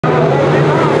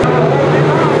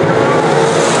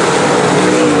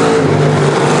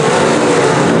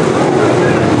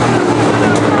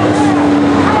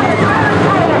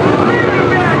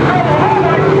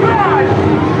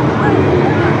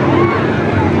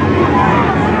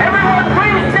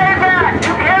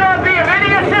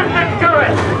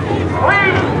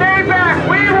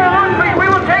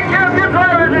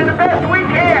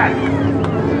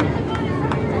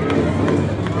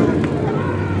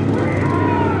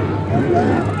Crews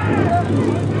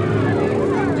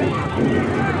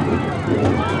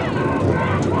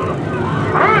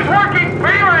working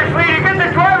feverishly to get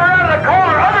the driver out of the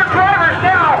car. Other drivers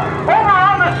now over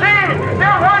on the scene.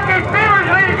 They're working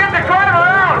feverishly to get the driver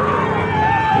out.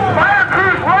 Fire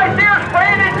crews right there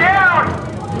spraying it down.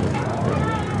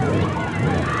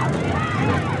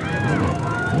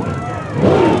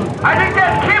 I think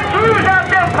that's Kim Hughes out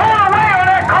there pulling away on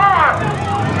that car.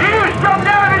 Hughes jumped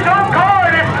out of his own car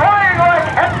and is trying to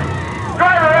get the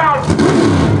driver out.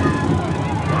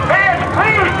 Fans,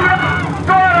 please do not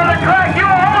go out on the track. You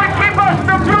will only keep us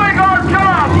from doing our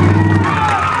job.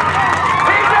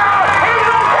 He's out. He's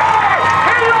okay.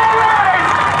 He's all right.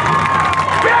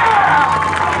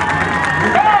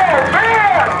 Yeah. Oh,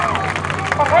 man.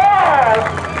 Oh.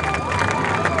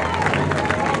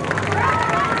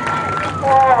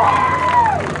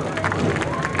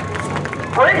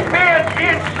 Race fans,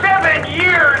 in 7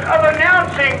 years of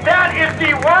announcing, that is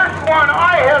the worst one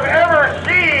I have